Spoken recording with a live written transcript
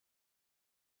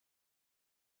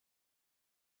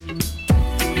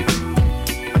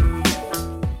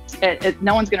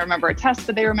No one's going to remember a test,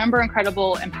 but they remember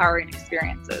incredible, empowering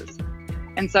experiences.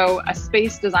 And so a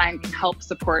space design can help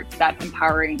support that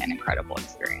empowering and incredible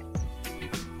experience.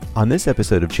 On this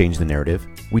episode of Change the Narrative,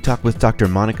 we talk with Dr.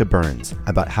 Monica Burns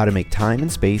about how to make time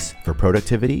and space for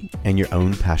productivity and your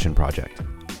own passion project.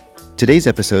 Today's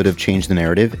episode of Change the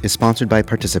Narrative is sponsored by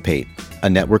Participate, a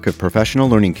network of professional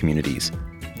learning communities.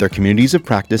 Their communities of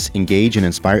practice engage and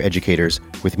inspire educators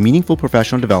with meaningful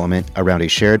professional development around a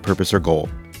shared purpose or goal.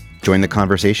 Join the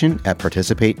conversation at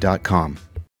participate.com.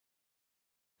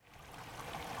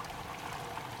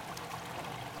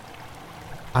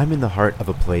 I'm in the heart of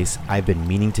a place I've been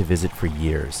meaning to visit for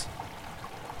years.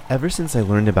 Ever since I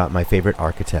learned about my favorite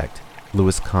architect,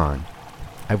 Louis Kahn,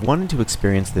 I've wanted to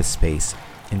experience this space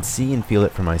and see and feel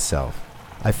it for myself.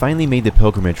 I finally made the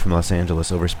pilgrimage from Los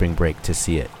Angeles over spring break to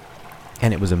see it,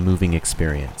 and it was a moving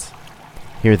experience.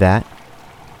 Hear that?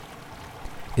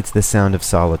 It's the sound of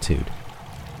solitude.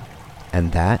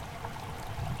 And that?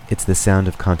 It's the sound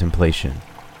of contemplation.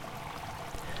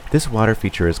 This water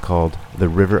feature is called the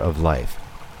River of Life,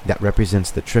 that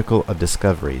represents the trickle of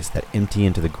discoveries that empty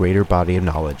into the greater body of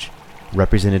knowledge,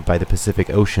 represented by the Pacific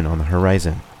Ocean on the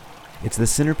horizon. It's the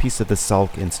centerpiece of the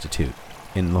Salk Institute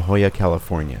in La Jolla,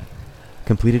 California,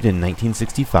 completed in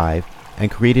 1965 and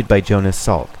created by Jonas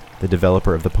Salk, the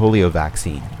developer of the polio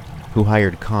vaccine, who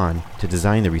hired Kahn to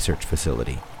design the research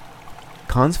facility.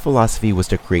 Kahn's philosophy was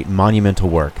to create monumental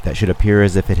work that should appear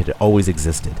as if it had always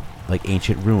existed, like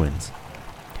ancient ruins.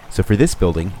 So for this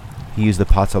building, he used the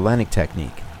pozzolanic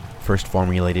technique, first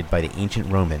formulated by the ancient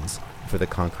Romans for the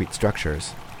concrete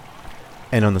structures.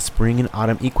 And on the spring and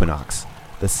autumn equinox,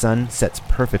 the sun sets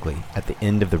perfectly at the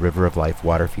end of the River of Life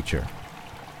water feature.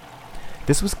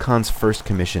 This was Kahn's first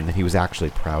commission that he was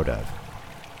actually proud of.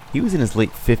 He was in his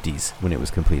late 50s when it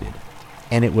was completed,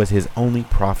 and it was his only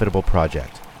profitable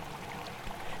project.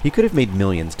 He could have made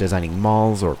millions designing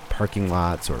malls or parking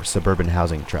lots or suburban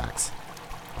housing tracts,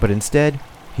 but instead,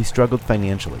 he struggled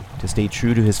financially to stay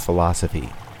true to his philosophy,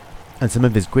 and some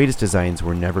of his greatest designs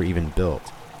were never even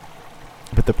built.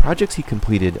 But the projects he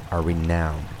completed are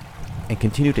renowned and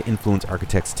continue to influence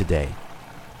architects today.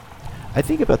 I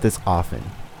think about this often,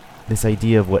 this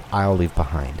idea of what I'll leave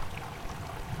behind.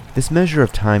 This measure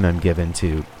of time I'm given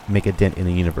to make a dent in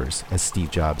the universe, as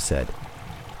Steve Jobs said.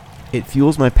 It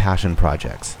fuels my passion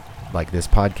projects, like this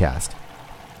podcast,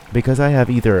 because I have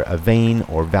either a vain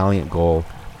or valiant goal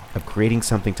of creating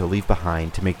something to leave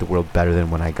behind to make the world better than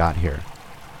when I got here.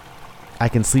 I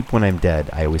can sleep when I'm dead,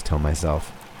 I always tell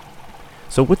myself.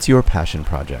 So what's your passion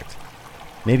project?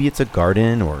 Maybe it's a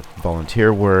garden or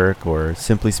volunteer work or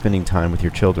simply spending time with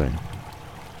your children.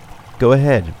 Go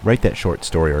ahead, write that short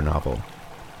story or novel.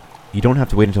 You don't have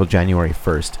to wait until January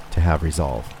 1st to have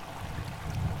resolve.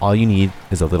 All you need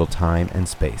is a little time and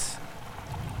space.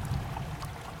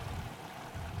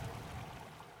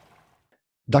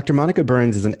 Dr. Monica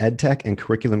Burns is an EdTech and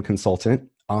curriculum consultant,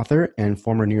 author, and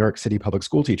former New York City public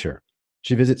school teacher.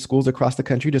 She visits schools across the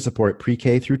country to support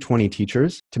pre-K through 20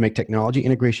 teachers to make technology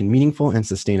integration meaningful and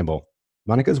sustainable.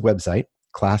 Monica's website,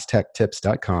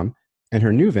 classtechtips.com, and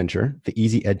her new venture, the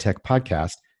Easy EdTech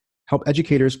podcast, help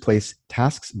educators place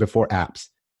tasks before apps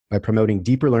by promoting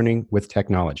deeper learning with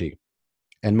technology.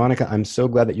 And Monica, I'm so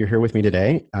glad that you're here with me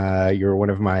today. You're one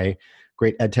of my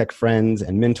great EdTech friends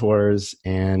and mentors,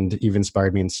 and you've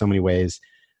inspired me in so many ways.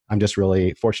 I'm just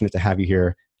really fortunate to have you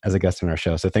here as a guest on our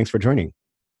show. So thanks for joining.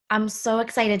 I'm so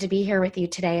excited to be here with you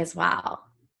today as well.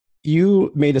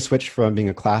 You made a switch from being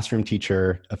a classroom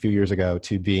teacher a few years ago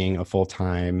to being a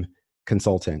full-time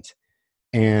consultant.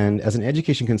 And as an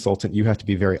education consultant, you have to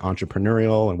be very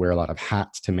entrepreneurial and wear a lot of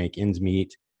hats to make ends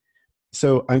meet.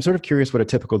 So I'm sort of curious what a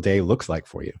typical day looks like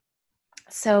for you.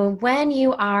 So when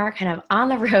you are kind of on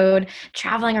the road,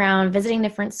 traveling around, visiting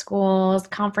different schools,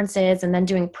 conferences, and then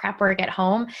doing prep work at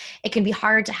home, it can be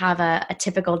hard to have a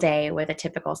typical day with a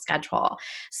typical schedule.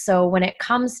 So when it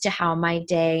comes to how my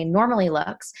day normally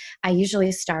looks, I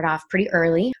usually start off pretty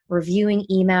early, reviewing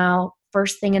email,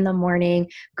 first thing in the morning,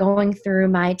 going through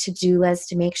my to-do list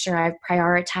to make sure I've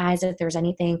prioritized if there's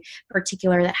anything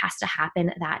particular that has to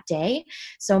happen that day.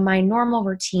 So my normal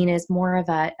routine is more of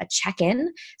a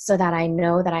check-in so that I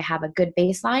know that I have a good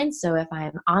baseline. So if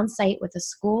I'm on site with a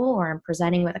school or I'm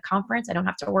presenting with a conference, I don't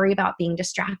have to worry about being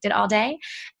distracted all day.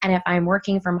 And if I'm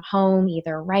working from home,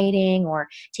 either writing or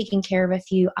taking care of a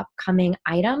few upcoming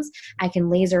items, I can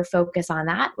laser focus on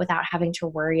that without having to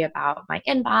worry about my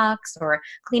inbox or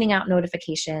cleaning out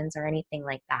notifications or anything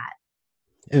like that.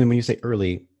 And when you say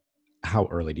early, how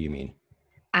early do you mean?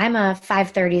 I'm a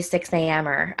 5:30, 6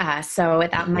 a.m.er. So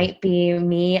that might be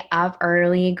me up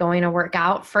early going to work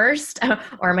out first,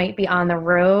 or might be on the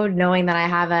road knowing that I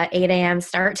have a 8 a.m.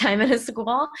 start time at a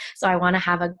school. So I want to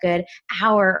have a good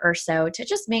hour or so to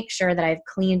just make sure that I've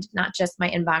cleaned not just my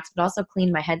inbox, but also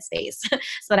cleaned my headspace so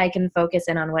that I can focus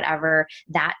in on whatever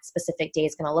that specific day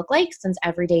is going to look like, since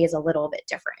every day is a little bit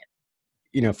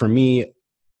different. For me,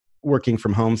 working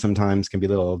from home sometimes can be a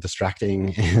little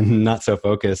distracting and not so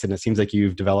focused. And it seems like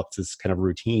you've developed this kind of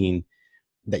routine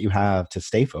that you have to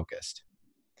stay focused.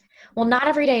 Well, not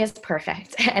every day is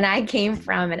perfect. And I came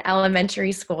from an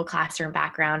elementary school classroom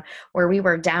background where we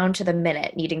were down to the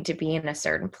minute needing to be in a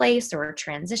certain place or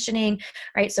transitioning,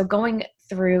 right? So going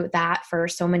through that for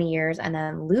so many years and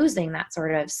then losing that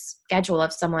sort of schedule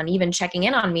of someone even checking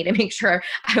in on me to make sure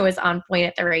I was on point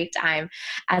at the right time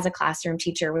as a classroom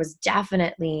teacher was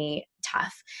definitely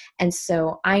tough. And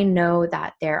so I know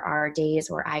that there are days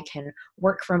where I can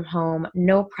work from home,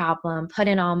 no problem, put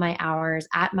in all my hours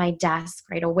at my desk,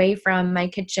 right away from my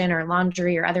kitchen or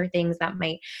laundry or other things that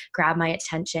might grab my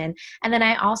attention. And then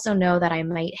I also know that I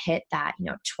might hit that,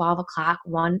 12 o'clock,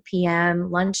 1 p.m.,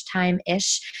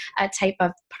 lunchtime-ish type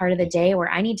of part of the day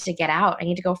where I need to get out. I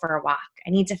need to go for a walk.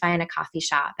 I need to find a coffee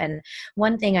shop. And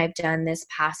one thing I've done this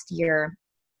past year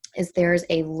is there's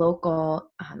a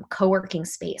local co-working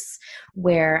space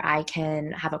where I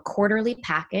can have a quarterly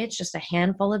package, just a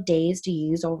handful of days to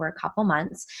use over a couple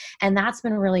months. And that's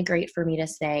been really great for me to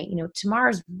say,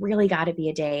 tomorrow's really got to be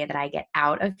a day that I get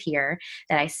out of here,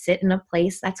 that I sit in a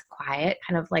place that's quiet,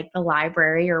 kind of like the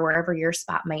library or wherever your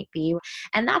spot might be.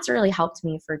 And that's really helped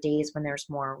me for days when there's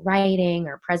more writing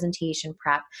or presentation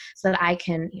prep so that I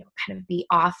can, kind of be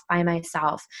off by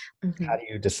myself. Mm-hmm. How do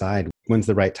you decide when's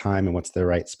the right time and what's the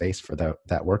right space for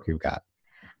that work you've got?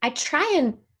 I try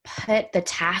and put the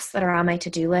tasks that are on my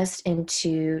to-do list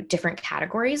into different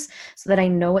categories so that I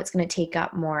know what's going to take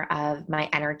up more of my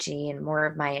energy and more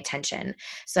of my attention.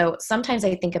 So sometimes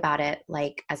I think about it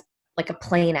as a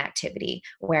plane activity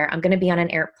where I'm going to be on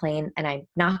an airplane and I'm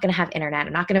not going to have internet.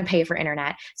 I'm not going to pay for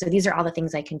internet. So these are all the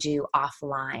things I can do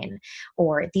offline,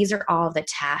 or these are all the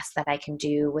tasks that I can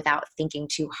do without thinking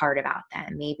too hard about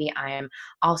them. Maybe I'm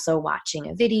also watching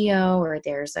a video or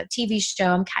there's a TV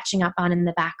show I'm catching up on in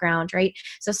the background, right?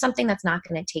 So something that's not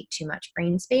going to take too much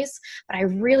brain space, but I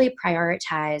really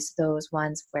prioritize those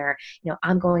ones where,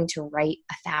 I'm going to write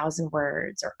 1,000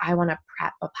 words, or I want to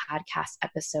prep a podcast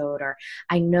episode, or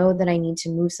I know that I need to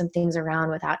move some things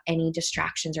around without any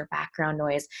distractions or background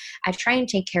noise. I try and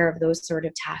take care of those sort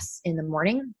of tasks in the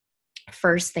morning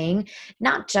first thing,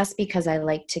 not just because I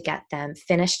like to get them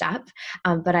finished up,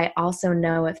 but I also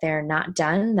know if they're not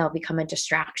done, they'll become a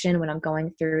distraction when I'm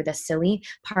going through the silly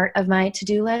part of my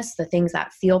to-do list, the things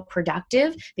that feel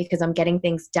productive because I'm getting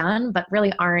things done, but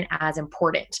really aren't as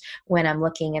important when I'm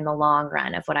looking in the long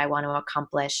run of what I want to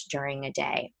accomplish during a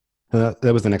day. That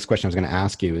was the next question I was going to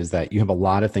ask you, is that you have a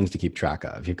lot of things to keep track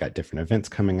of. You've got different events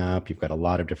coming up. You've got a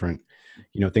lot of different,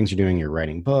 things you're doing. You're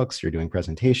writing books, you're doing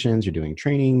presentations, you're doing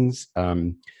trainings,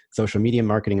 social media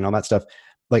marketing and all that stuff.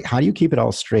 Like, how do you keep it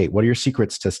all straight? What are your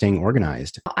secrets to staying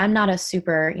organized? I'm not a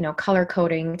super, color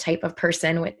coding type of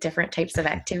person with different types of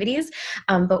activities.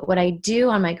 But what I do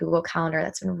on my Google Calendar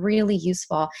that's been really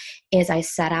useful is I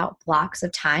set out blocks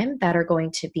of time that are going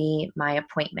to be my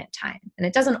appointment time. And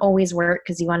it doesn't always work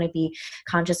because you want to be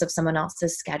conscious of someone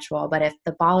else's schedule. But if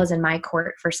the ball is in my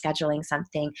court for scheduling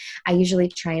something, I usually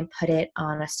try and put it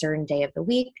on a certain day of the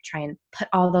week, try and put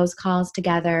all those calls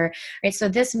together, right? So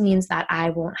this means that I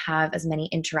won't have as many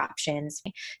interruptions.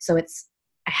 So I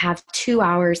have 2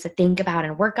 hours to think about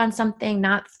and work on something,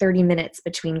 not 30 minutes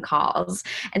between calls.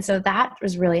 And so that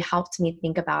has really helped me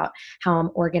think about how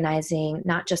I'm organizing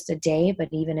not just a day, but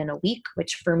even in a week,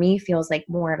 which for me feels like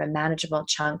more of a manageable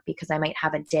chunk because I might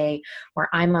have a day where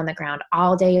I'm on the ground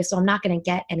all day. So I'm not going to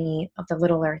get any of the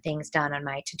littler things done on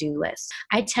my to-do list.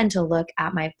 I tend to look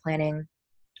at my planning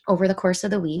over the course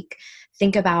of the week,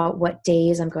 think about what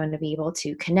days I'm going to be able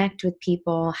to connect with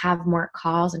people, have more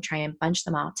calls, and try and bunch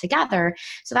them all together.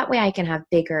 So that way I can have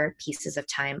bigger pieces of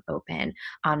time open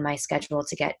on my schedule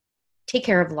to take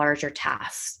care of larger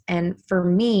tasks. And for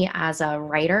me as a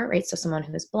writer, right, so someone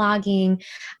who is blogging,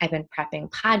 I've been prepping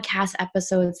podcast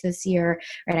episodes this year,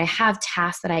 right, I have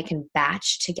tasks that I can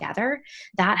batch together.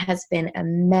 That has been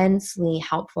immensely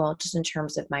helpful just in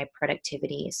terms of my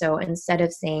productivity. So instead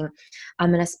of saying,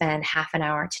 I'm going to spend half an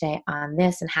hour today on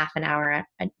this and half an hour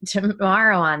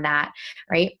tomorrow on that,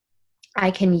 right,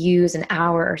 I can use an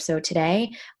hour or so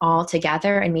today all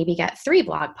together and maybe get 3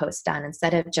 blog posts done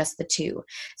instead of just the 2.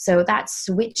 So that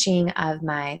switching of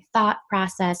my thought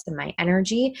process and my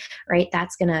energy, right,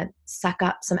 that's going to suck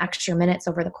up some extra minutes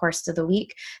over the course of the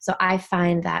week. So I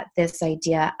find that this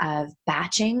idea of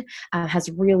batching has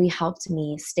really helped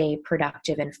me stay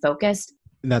productive and focused.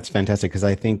 That's fantastic, because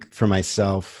I think for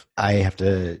myself, I have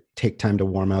to take time to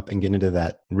warm up and get into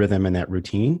that rhythm and that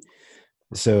routine.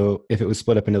 So if it was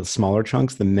split up into smaller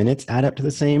chunks, the minutes add up to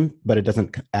the same, but it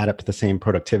doesn't add up to the same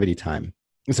productivity time.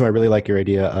 So I really like your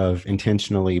idea of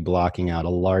intentionally blocking out a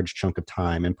large chunk of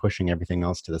time and pushing everything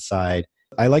else to the side.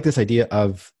 I like this idea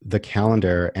of the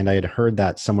calendar, and I had heard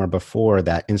that somewhere before,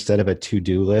 that instead of a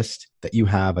to-do list, that you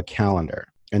have a calendar.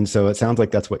 And so it sounds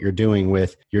like that's what you're doing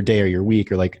with your day or your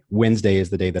week, or like Wednesday is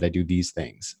the day that I do these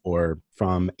things, or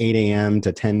from 8 a.m.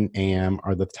 to 10 a.m.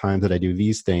 are the times that I do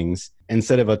these things,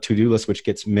 instead of a to-do list, which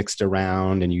gets mixed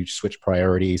around and you switch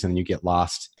priorities and you get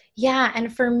lost. Yeah.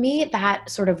 And for me, that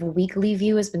sort of weekly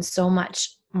view has been so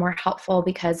much more helpful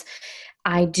because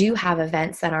I do have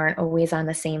events that aren't always on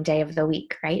the same day of the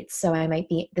week, right? So I might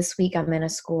be, this week I'm in a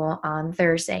school on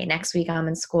Thursday. Next week I'm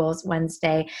in schools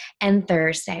Wednesday and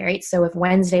Thursday, right? So if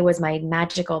Wednesday was my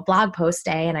magical blog post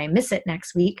day and I miss it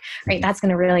next week, right, that's going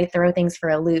to really throw things for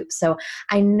a loop. So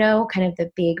I know kind of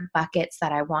the big buckets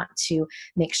that I want to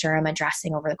make sure I'm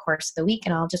addressing over the course of the week,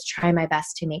 and I'll just try my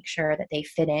best to make sure that they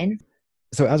fit in.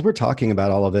 So as we're talking about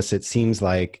all of this, it seems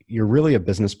like you're really a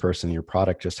business person. Your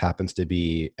product just happens to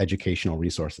be educational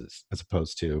resources as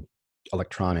opposed to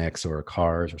electronics or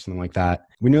cars or something like that.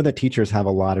 We know that teachers have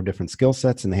a lot of different skill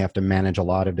sets, and they have to manage a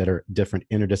lot of different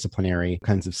interdisciplinary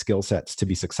kinds of skill sets to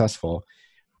be successful.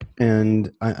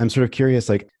 And I'm sort of curious,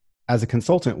 like, as a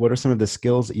consultant, what are some of the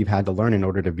skills that you've had to learn in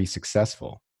order to be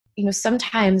successful?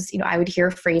 Sometimes, I would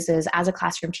hear phrases as a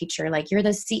classroom teacher, like you're the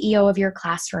CEO of your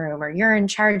classroom, or you're in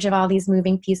charge of all these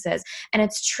moving pieces. And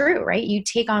it's true, right? You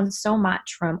take on so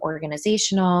much from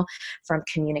organizational, from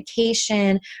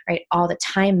communication, right? All the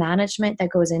time management that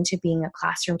goes into being a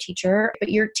classroom teacher, but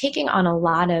you're taking on a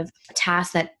lot of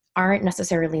tasks that aren't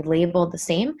necessarily labeled the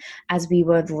same as we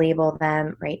would label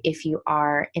them, right, if you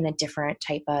are in a different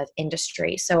type of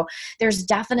industry. So there's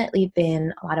definitely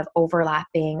been a lot of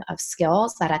overlapping of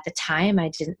skills that at the time I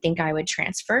didn't think I would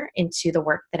transfer into the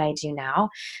work that I do now.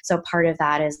 So part of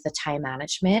that is the time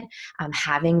management,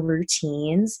 having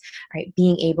routines, right,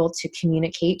 being able to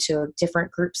communicate to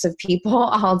different groups of people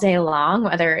all day long,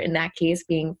 whether in that case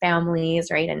being families,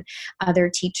 right, and other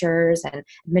teachers and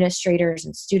administrators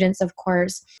and students, of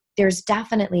course. There's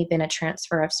definitely been a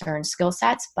transfer of certain skill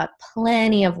sets, but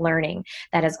plenty of learning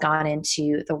that has gone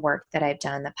into the work that I've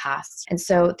done in the past. And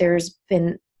so there's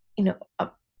been, a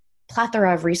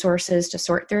plethora of resources to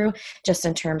sort through, just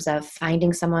in terms of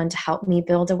finding someone to help me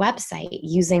build a website,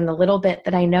 using the little bit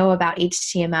that I know about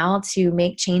HTML to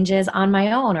make changes on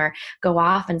my own, or go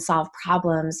off and solve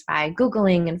problems by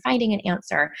Googling and finding an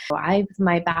answer. So I have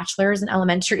my bachelor's in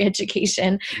elementary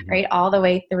education, right, all the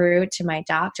way through to my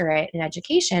doctorate in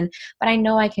education, but I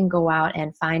know I can go out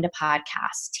and find a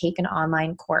podcast, take an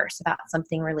online course about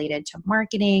something related to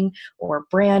marketing or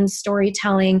brand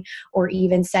storytelling, or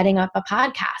even setting up a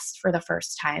podcast for the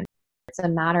first time. It's a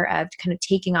matter of kind of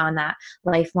taking on that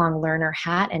lifelong learner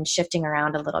hat and shifting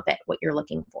around a little bit what you're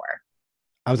looking for.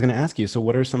 I was going to ask you, so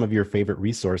what are some of your favorite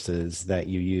resources that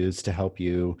you use to help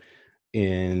you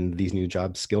in these new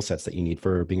job skill sets that you need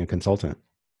for being a consultant?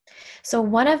 So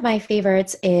one of my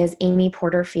favorites is Amy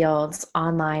Porterfield's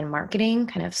online marketing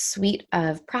kind of suite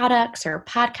of products or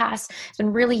podcasts. It's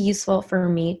been really useful for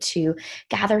me to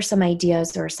gather some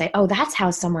ideas or say, oh, that's how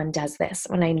someone does this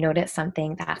when I notice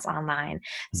something that's online.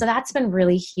 So that's been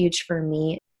really huge for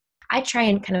me. I try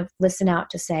and kind of listen out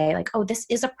to say, like, oh, this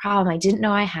is a problem I didn't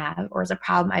know I have, or is a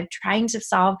problem I'm trying to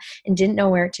solve and didn't know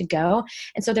where to go.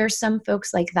 And so there's some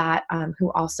folks like that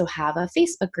who also have a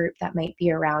Facebook group that might be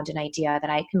around an idea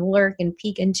that I can lurk and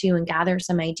peek into and gather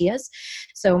some ideas.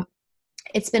 So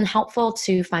it's been helpful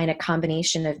to find a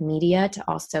combination of media to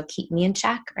also keep me in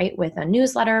check, right? With a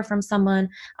newsletter from someone,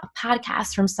 a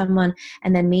podcast from someone,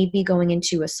 and then maybe going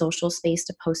into a social space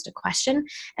to post a question.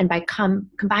 And by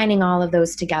combining all of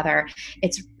those together,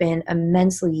 it's been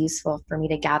immensely useful for me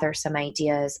to gather some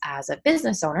ideas as a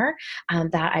business owner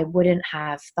that I wouldn't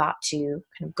have thought to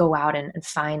kind of go out and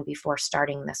find before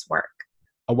starting this work.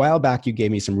 A while back, you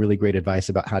gave me some really great advice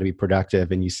about how to be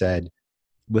productive. And you said,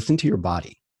 listen to your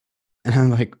body. And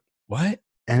I'm like, what?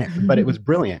 But it was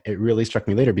brilliant. It really struck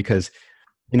me later because,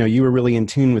 you were really in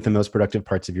tune with the most productive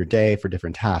parts of your day for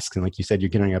different tasks. And like you said, you're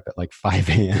getting up at like 5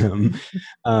 a.m.,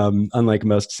 unlike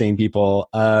most sane people.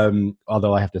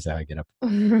 Although I have to say I get up.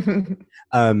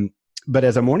 But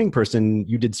as a morning person,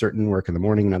 you did certain work in the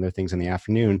morning and other things in the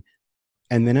afternoon.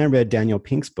 And then I read Daniel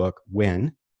Pink's book,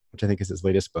 When, which I think is his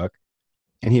latest book,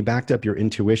 and he backed up your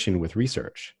intuition with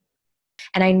research.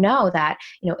 And I know that,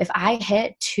 if I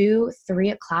hit 2,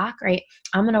 3 o'clock, right,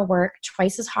 I'm going to work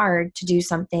twice as hard to do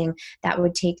something that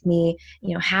would take me,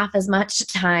 half as much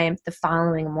time the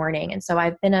following morning. And so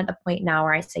I've been at a point now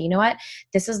where I say, you know what,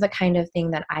 this is the kind of thing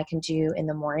that I can do in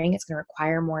the morning. It's going to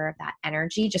require more of that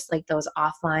energy, just like those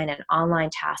offline and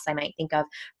online tasks I might think of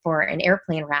for an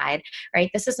airplane ride, right?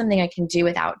 This is something I can do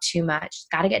without too much. It's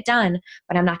got to get done,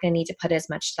 but I'm not going to need to put as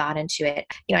much thought into it.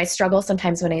 I struggle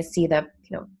sometimes when I see the,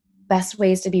 best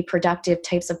ways to be productive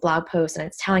types of blog posts, and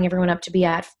it's telling everyone up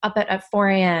at 4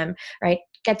 a.m., right?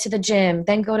 Get to the gym,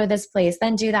 then go to this place,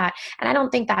 then do that. And I don't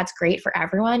think that's great for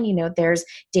everyone. There's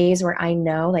days where I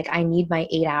know like I need my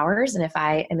 8 hours. And if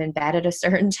I am in bed at a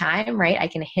certain time, right, I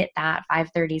can hit that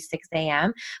 5:30, 6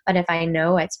 a.m. But if I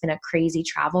know it's been a crazy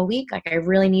travel week, like I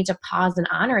really need to pause and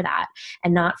honor that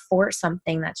and not force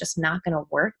something that's just not going to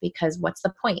work, because what's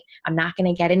the point? I'm not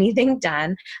going to get anything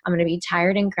done. I'm going to be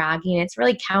tired and groggy, and it's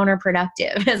really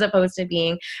counterproductive as opposed to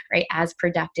being right as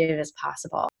productive as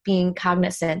possible. Being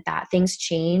cognizant that things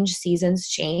change, seasons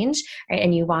change, right?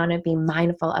 And you want to be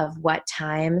mindful of what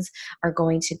times are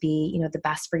going to be, the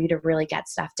best for you to really get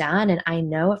stuff done. And I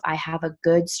know if I have a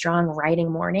good, strong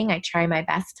writing morning, I try my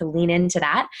best to lean into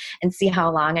that and see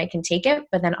how long I can take it,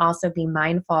 but then also be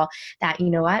mindful that,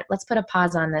 let's put a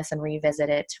pause on this and revisit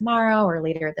it tomorrow or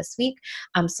later this week,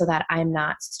 so that I'm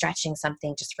not stretching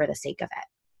something just for the sake of it.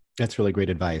 That's really great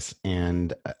advice.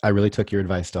 And I really took your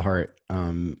advice to heart.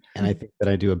 And I think that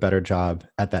I do a better job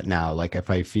at that now. Like if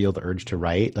I feel the urge to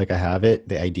write, like I have it,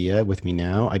 the idea with me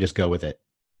now, I just go with it.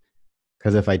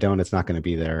 Because if I don't, it's not going to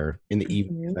be there in the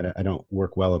evening. I don't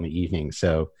work well in the evening.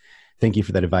 So thank you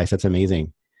for that advice. That's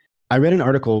amazing. I read an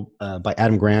article by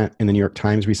Adam Grant in the New York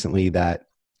Times recently that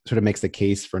sort of makes the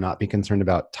case for not being concerned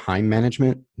about time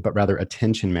management, but rather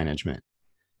attention management.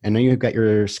 I know you've got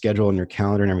your schedule and your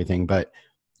calendar and everything, but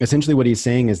essentially what he's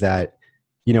saying is that,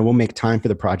 we'll make time for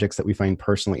the projects that we find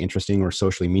personally interesting or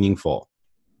socially meaningful.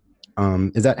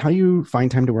 Is that how you find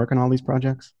time to work on all these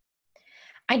projects?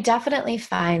 I definitely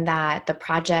find that the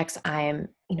projects I'm,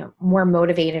 more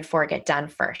motivated for get done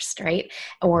first, right?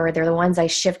 Or they're the ones I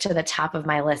shift to the top of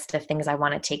my list of things I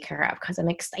want to take care of because I'm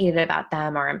excited about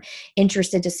them, or I'm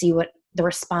interested to see what the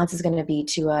response is going to be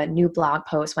to a new blog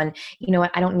post when,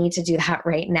 I don't need to do that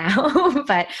right now,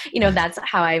 but, that's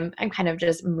how I'm kind of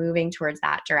just moving towards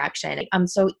that direction. I'm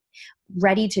so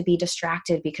ready to be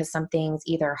distracted because something's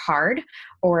either hard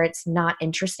or it's not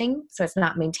interesting. So it's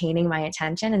not maintaining my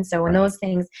attention. And so when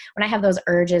when I have those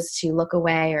urges to look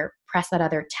away or press that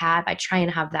other tab, I try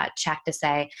and have that check to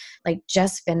say, like,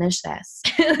 just finish this.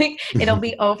 Like, it'll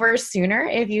be over sooner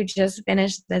if you just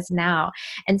finish this now.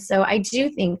 And so I do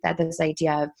think that this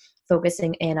idea of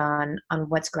focusing in on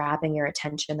what's grabbing your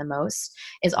attention the most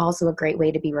is also a great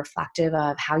way to be reflective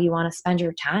of how you want to spend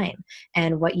your time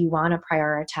and what you want to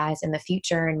prioritize in the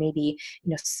future, and maybe,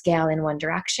 scale in one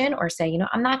direction or say,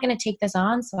 I'm not going to take this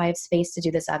on, so I have space to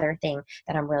do this other thing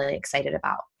that I'm really excited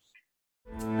about.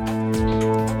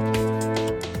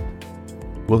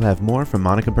 We'll have more from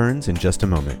Monica Burns in just a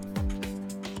moment.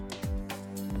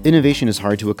 Innovation is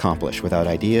hard to accomplish without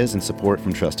ideas and support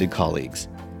from trusted colleagues.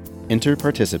 Enter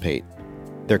Participate.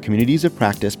 Their communities of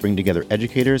practice bring together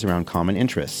educators around common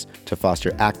interests to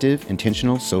foster active,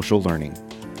 intentional social learning.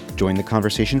 Join the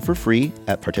conversation for free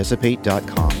at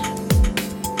participate.com.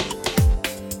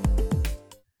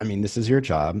 I mean, this is your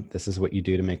job. This is what you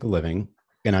do to make a living.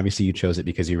 And obviously you chose it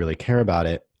because you really care about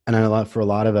it. And for a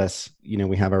lot of us,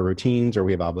 we have our routines or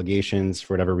we have obligations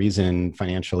for whatever reason,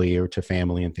 financially or to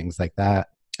family and things like that.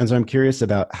 And so I'm curious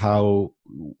about how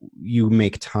you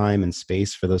make time and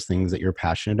space for those things that you're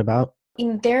passionate about.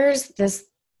 There's this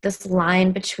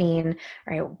line between,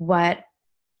 right, what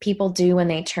people do when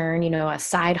they turn, a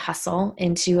side hustle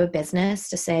into a business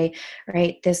to say,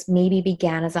 right, this maybe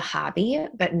began as a hobby,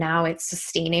 but now it's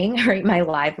sustaining, right, my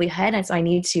livelihood. And so I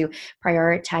need to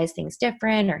prioritize things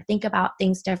different or think about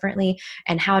things differently.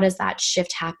 And how does that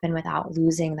shift happen without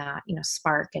losing that,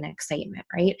 spark and excitement,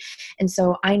 right? And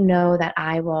so I know that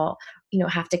I will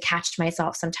have to catch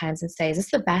myself sometimes and say, is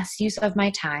this the best use of my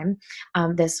time?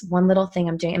 This one little thing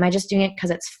I'm doing, am I just doing it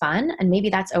because it's fun? And maybe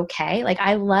that's okay. Like,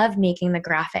 I love making the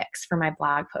graphics for my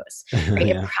blog posts. Right?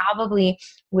 Yeah. It probably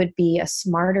would be a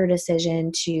smarter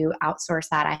decision to outsource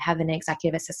that. I have an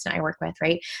executive assistant I work with,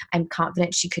 right? I'm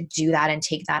confident she could do that and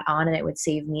take that on, and it would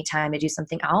save me time to do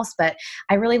something else. But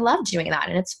I really love doing that,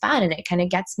 and it's fun, and it kind of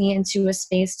gets me into a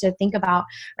space to think about,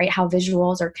 right, how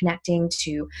visuals are connecting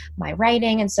to my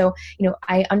writing. And so,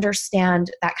 I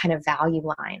understand that kind of value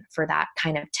line for that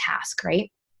kind of task,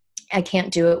 right? I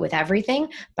can't do it with everything,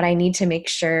 but I need to make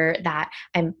sure that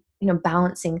I'm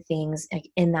balancing things like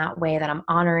in that way, that I'm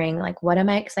honoring, like, what am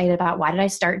I excited about? Why did I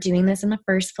start doing this in the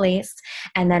first place?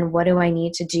 And then what do I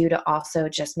need to do to also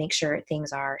just make sure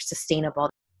things are sustainable?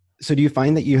 So do you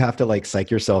find that you have to like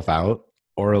psych yourself out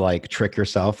or like trick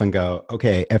yourself and go,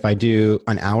 okay, if I do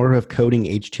an hour of coding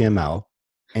HTML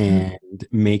and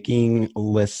making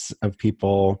lists of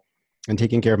people and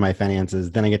taking care of my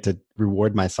finances, then I get to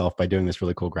reward myself by doing this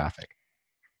really cool graphic?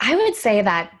 I would say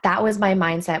that that was my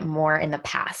mindset more in the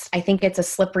past. I think it's a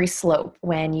slippery slope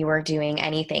when you are doing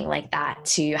anything like that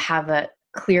to have a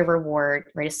clear reward,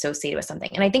 right, associated with something.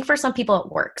 And I think for some people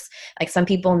it works. Like some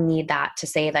people need that to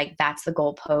say, like, that's the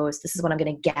goalpost. This is what I'm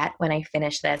going to get when I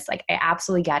finish this. Like, I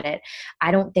absolutely get it.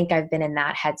 I don't think I've been in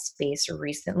that headspace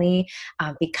recently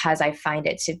because I find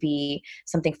it to be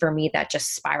something for me that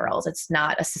just spirals. It's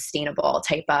not a sustainable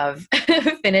type of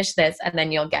finish this and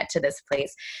then you'll get to this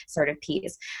place sort of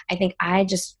piece. I think I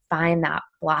just find that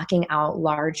blocking out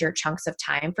larger chunks of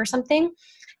time for something,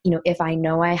 if I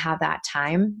know I have that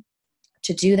time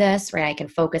to do this, right, I can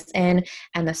focus in,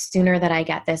 and the sooner that I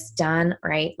get this done,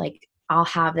 right, like I'll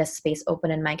have this space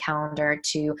open in my calendar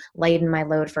to lighten my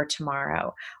load for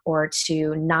tomorrow, or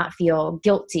to not feel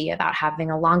guilty about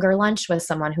having a longer lunch with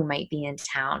someone who might be in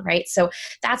town, right? So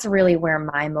that's really where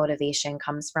my motivation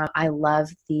comes from. I love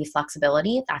the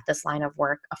flexibility that this line of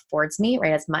work affords me,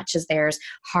 right? As much as there's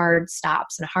hard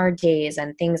stops and hard days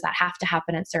and things that have to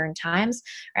happen at certain times,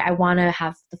 right, I want to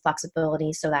have the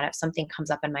flexibility so that if something comes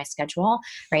up in my schedule,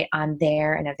 right, I'm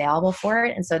there and available for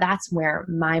it. And so that's where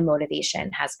my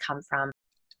motivation has come from.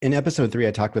 In episode 3,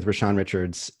 I talked with Rashawn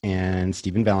Richards and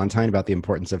Stephen Valentine about the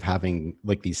importance of having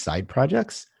like these side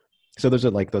projects. So those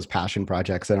are like those passion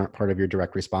projects that aren't part of your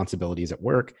direct responsibilities at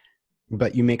work,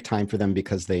 but you make time for them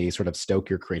because they sort of stoke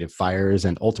your creative fires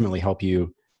and ultimately help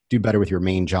you do better with your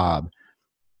main job.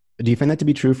 Do you find that to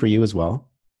be true for you as well?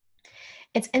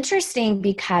 It's interesting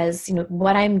because,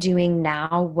 what I'm doing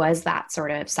now was that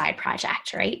sort of side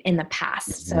project, right, in the past.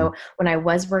 Mm-hmm. So when I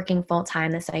was working full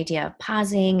time, this idea of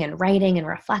pausing and writing and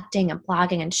reflecting and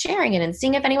blogging and sharing it and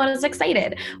seeing if anyone was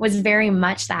excited was very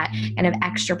much that kind of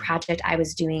extra project I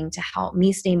was doing to help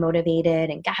me stay motivated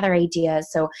and gather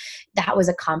ideas. So that was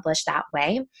accomplished that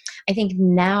way. I think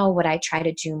now what I try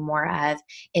to do more of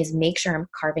is make sure I'm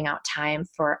carving out time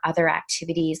for other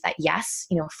activities that, yes,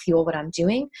 fuel what I'm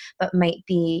doing, but might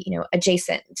be,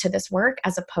 adjacent to this work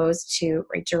as opposed to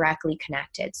directly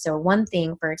connected. So one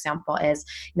thing, for example, is,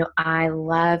 I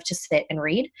love to sit and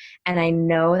read, and I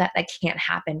know that that can't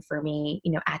happen for me,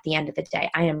 at the end of the day.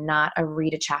 I am not a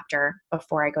read a chapter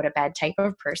before I go to bed type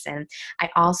of person. I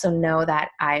also know that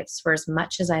for as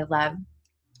much as I love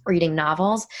reading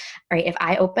novels, right, if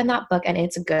I open that book and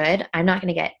it's good, I'm not going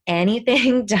to get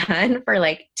anything done for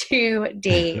like 2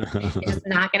 days. It's just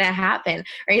not going to happen,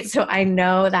 right? So I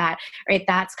know that, right,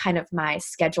 that's kind of my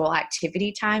schedule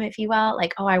activity time, if you will.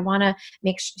 Like, oh, I want to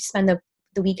spend the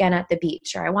weekend at the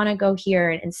beach, or I want to go here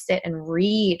and sit and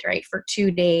read, right, for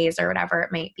 2 days or whatever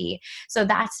it might be. So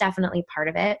that's definitely part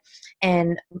of it.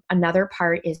 And another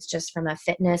part is just from a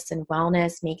fitness and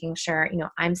wellness, making sure,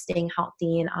 I'm staying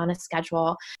healthy and on a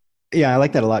schedule. Yeah, I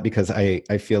like that a lot because I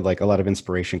feel like a lot of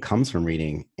inspiration comes from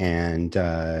reading and,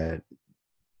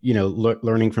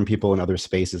 learning from people in other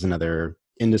spaces and other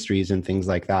industries and things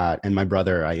like that. And my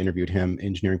brother, I interviewed him,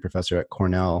 engineering professor at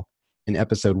Cornell. In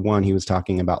episode 1, he was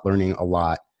talking about learning a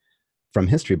lot from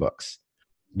history books,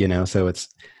 so it's,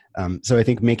 so I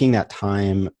think making that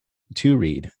time to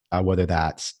read, whether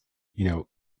that's,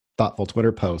 thoughtful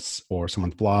Twitter posts or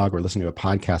someone's blog or listening to a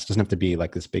podcast, doesn't have to be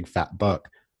like this big fat book.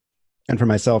 And for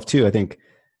myself too, I think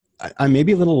I'm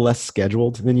maybe a little less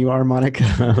scheduled than you are,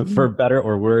 Monica, for better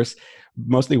or worse.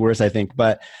 Mostly worse, I think.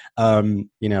 But,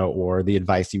 or the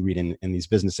advice you read in these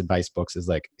business advice books is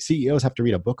like CEOs have to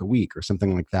read a book a week or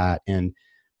something like that. And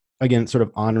again, sort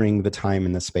of honoring the time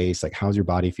and the space, like how's your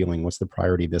body feeling? What's the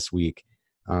priority this week?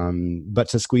 But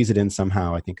to squeeze it in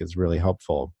somehow, I think is really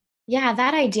helpful. Yeah,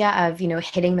 that idea of,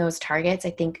 hitting those targets, I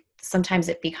think sometimes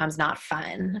it becomes not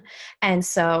fun. And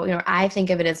so, I think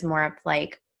of it as more of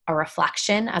like a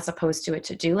reflection as opposed to a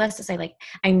to-do list to say, like,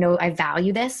 I know I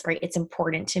value this, right? It's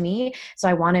important to me. So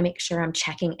I want to make sure I'm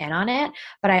checking in on it.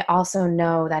 But I also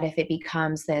know that if it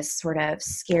becomes this sort of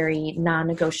scary,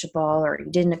 non-negotiable, or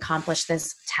you didn't accomplish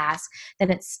this task,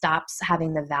 then it stops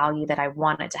having the value that I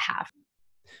want it to have.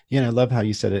 Yeah, and I love how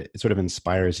you said it sort of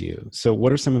inspires you. So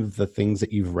what are some of the things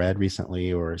that you've read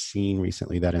recently or seen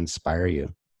recently that inspire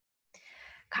you?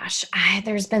 Gosh,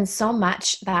 there's been so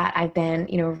much that I've been,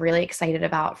 really excited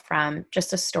about from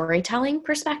just a storytelling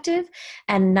perspective,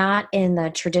 and not in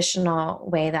the traditional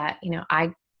way that,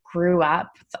 I grew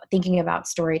up thinking about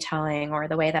storytelling, or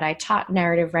the way that I taught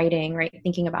narrative writing, right?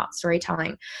 Thinking about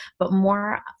storytelling, but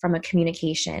more from a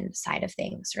communication side of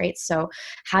things, right? So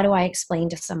how do I explain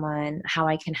to someone how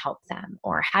I can help them?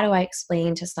 Or how do I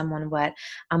explain to someone what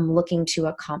I'm looking to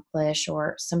accomplish,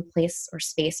 or some place or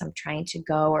space I'm trying to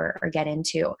go, or get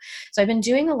into? So I've been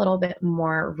doing a little bit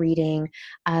more reading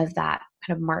of that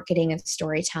kind of marketing and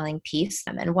storytelling piece.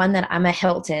 And one that I'm a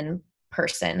Hilton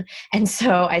person. And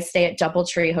so I stay at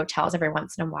DoubleTree hotels every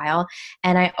once in a while.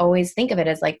 And I always think of it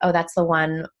as like, oh, that's the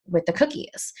one with the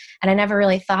cookies. And I never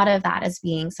really thought of that as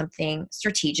being something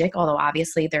strategic, although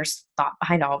obviously there's thought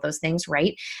behind all of those things,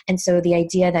 right? And so the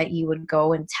idea that you would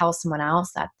go and tell someone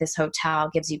else that this hotel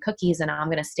gives you cookies and I'm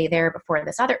going to stay there before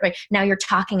this other, right? Now you're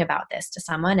talking about this to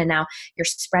someone, and now you're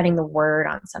spreading the word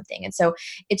on something. And so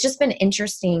it's just been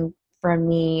interesting for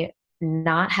me,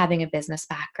 not having a business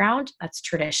background that's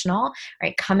traditional,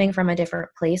 right? Coming from a different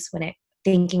place when it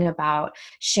thinking about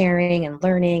sharing and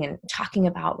learning and talking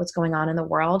about what's going on in the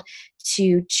world,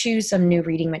 to choose some new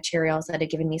reading materials that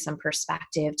have given me some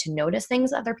perspective to notice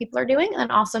things other people are doing,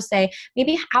 and also say,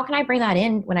 maybe how can I bring that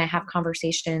in when I have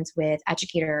conversations with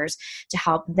educators to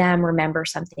help them remember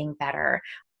something better.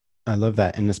 I love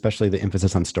that. And especially the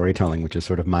emphasis on storytelling, which is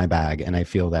sort of my bag. And I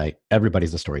feel that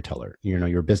everybody's a storyteller.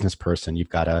 You're a business person. You've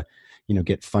got to,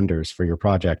 get funders for your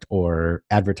project or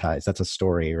advertise. That's a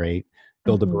story, right?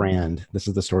 Build a brand. This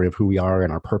is the story of who we are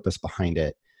and our purpose behind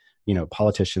it.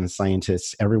 Politicians,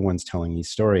 scientists, everyone's telling these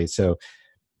stories. So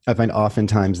I find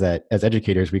oftentimes that as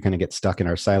educators, we kind of get stuck in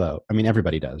our silo. I mean,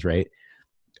 everybody does, right?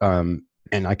 And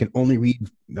I can only read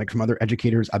like from other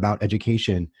educators about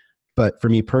education. But for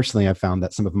me personally, I've found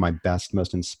that some of my best,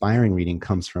 most inspiring reading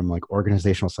comes from like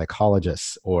organizational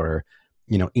psychologists or,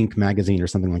 Inc. magazine or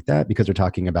something like that, because they're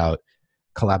talking about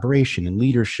collaboration and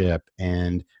leadership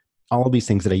and all of these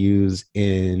things that I use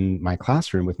in my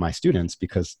classroom with my students,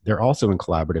 because they're also in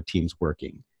collaborative teams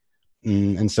working.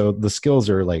 And so the skills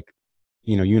are like,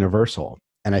 universal.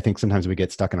 And I think sometimes we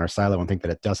get stuck in our silo and think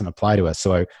that it doesn't apply to us.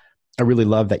 So I really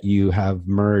love that you have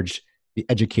merged the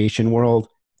education world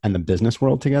and the business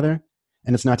world together.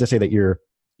 And it's not to say that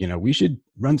we should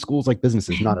run schools like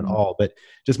businesses, not at all, but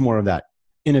just more of that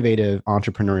innovative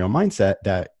entrepreneurial mindset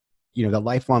that, the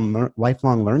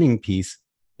lifelong learning piece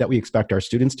that we expect our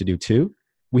students to do too.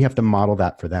 We have to model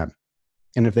that for them.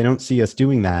 And if they don't see us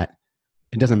doing that,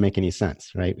 it doesn't make any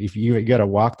sense, right? If you got to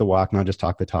walk the walk, not just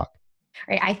talk the talk.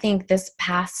 Right. I think this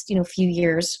past, few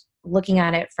years, looking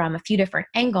at it from a few different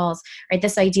angles, right?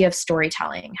 This idea of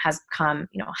storytelling has come,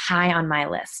 high on my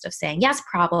list of saying, yes,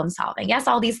 problem solving. Yes,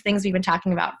 all these things we've been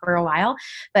talking about for a while,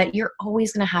 but you're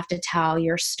always going to have to tell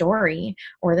your story,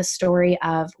 or the story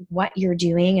of what you're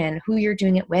doing and who you're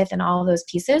doing it with and all of those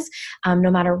pieces,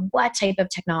 no matter what type of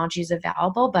technology is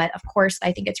available. But of course,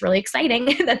 I think it's really exciting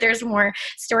that there's more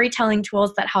storytelling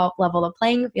tools that help level the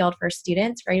playing field for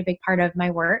students, right? A big part of my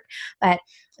work. But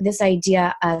this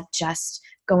idea of just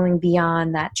going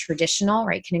beyond that traditional,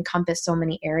 right, can encompass so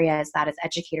many areas that as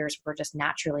educators we're just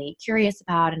naturally curious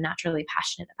about and naturally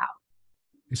passionate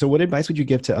about. So what advice would you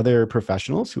give to other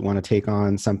professionals who want to take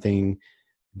on something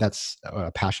that's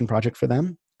a passion project for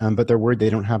them, but they're worried they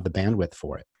don't have the bandwidth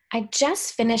for it? I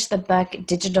just finished the book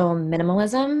Digital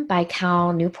Minimalism by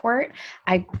Cal Newport.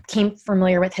 I became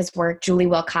familiar with his work. Julie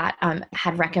Wilcott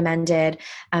had recommended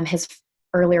his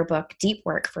earlier book, Deep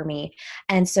Work, for me.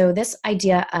 And so this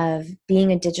idea of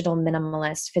being a digital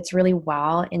minimalist fits really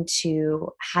well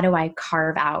into how do I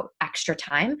carve out extra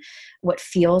time, what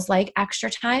feels like extra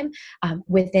time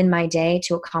within my day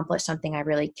to accomplish something I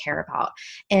really care about.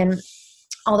 And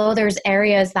although there's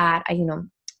areas that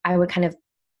I would kind of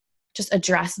just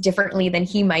address differently than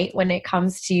he might when it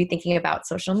comes to thinking about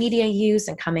social media use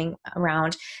and coming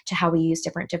around to how we use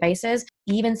different devices.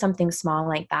 Even something small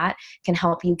like that can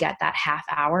help you get that half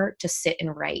hour to sit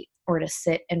and write, or to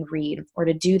sit and read, or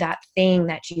to do that thing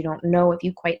that you don't know if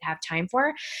you quite have time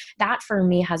for. That for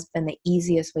me has been the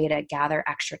easiest way to gather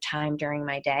extra time during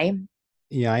my day.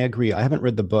 Yeah, I agree. I haven't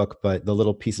read the book, but the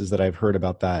little pieces that I've heard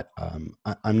about that,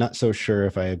 I'm not so sure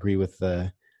if I agree with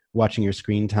the watching your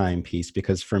screen time piece,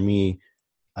 because for me,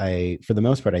 for the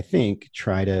most part, I think,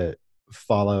 try to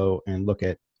follow and look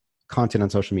at content on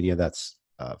social media that's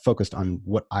focused on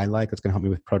what I like, that's going to help me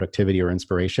with productivity or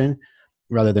inspiration,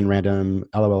 rather than random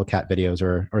LOL cat videos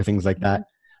or things like that.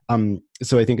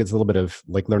 So I think it's a little bit of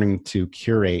like learning to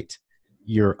curate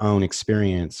your own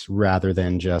experience rather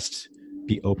than just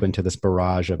be open to this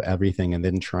barrage of everything and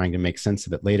then trying to make sense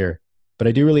of it later. But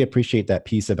I do really appreciate that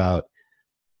piece about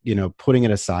putting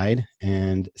it aside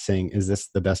and saying, is this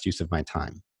the best use of my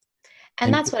time?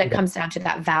 And that's what it comes down to,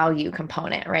 that value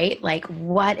component, right? Like,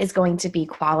 what is going to be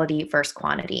quality versus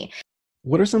quantity?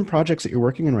 What are some projects that you're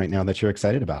working on right now that you're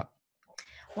excited about?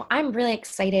 Well, I'm really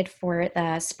excited for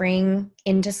the spring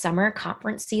into summer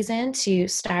conference season to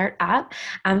start up.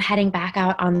 I'm heading back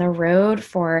out on the road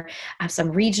for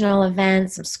some regional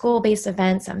events, some school-based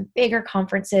events, some bigger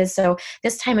conferences. So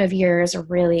this time of year is a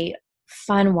really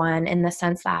fun one in the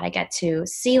sense that I get to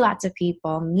see lots of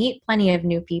people, meet plenty of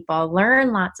new people,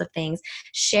 learn lots of things,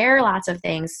 share lots of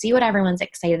things, see what everyone's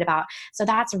excited about. So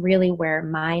that's really where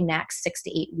my next 6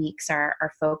 to 8 weeks are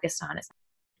focused on.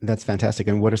 That's fantastic.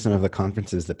 And what are some of the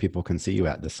conferences that people can see you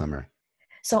at this summer?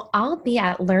 So I'll be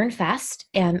at LearnFest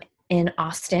in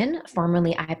Austin,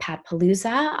 formerly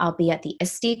iPadpalooza. I'll be at the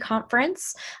ISTE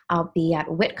conference. I'll be at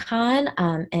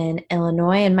WitCon in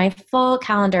Illinois. And my full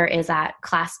calendar is at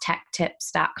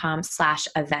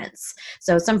classtechtips.com/events.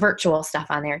 So some virtual stuff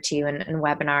on there too, and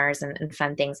webinars and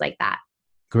fun things like that.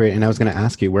 Great. And I was going to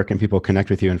ask you, where can people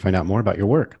connect with you and find out more about your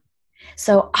work?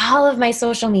 So all of my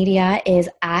social media is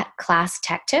at Class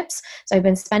Tech Tips. So I've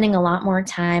been spending a lot more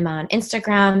time on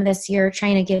Instagram this year,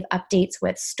 trying to give updates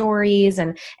with stories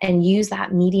and use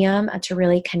that medium to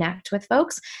really connect with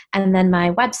folks. And then my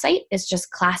website is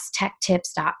just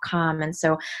classtechtips.com. And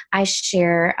so I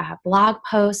share blog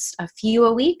posts, a few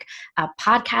a week, a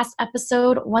podcast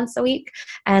episode once a week,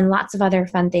 and lots of other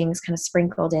fun things kind of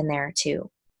sprinkled in there too.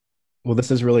 Well,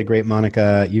 this is really great,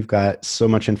 Monica. You've got so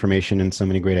much information and so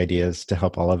many great ideas to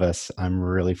help all of us. I'm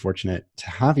really fortunate to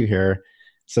have you here.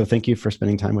 So thank you for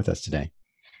spending time with us today.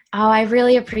 Oh, I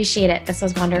really appreciate it. This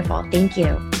was wonderful. Thank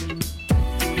you.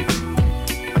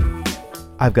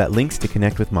 I've got links to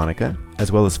connect with Monica,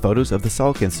 as well as photos of the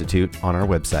Salk Institute on our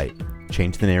website,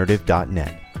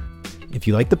 changethenarrative.net. If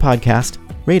you like the podcast,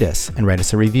 rate us and write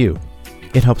us a review.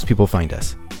 It helps people find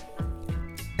us.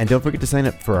 And don't forget to sign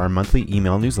up for our monthly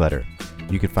email newsletter.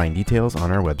 You can find details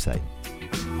on our website.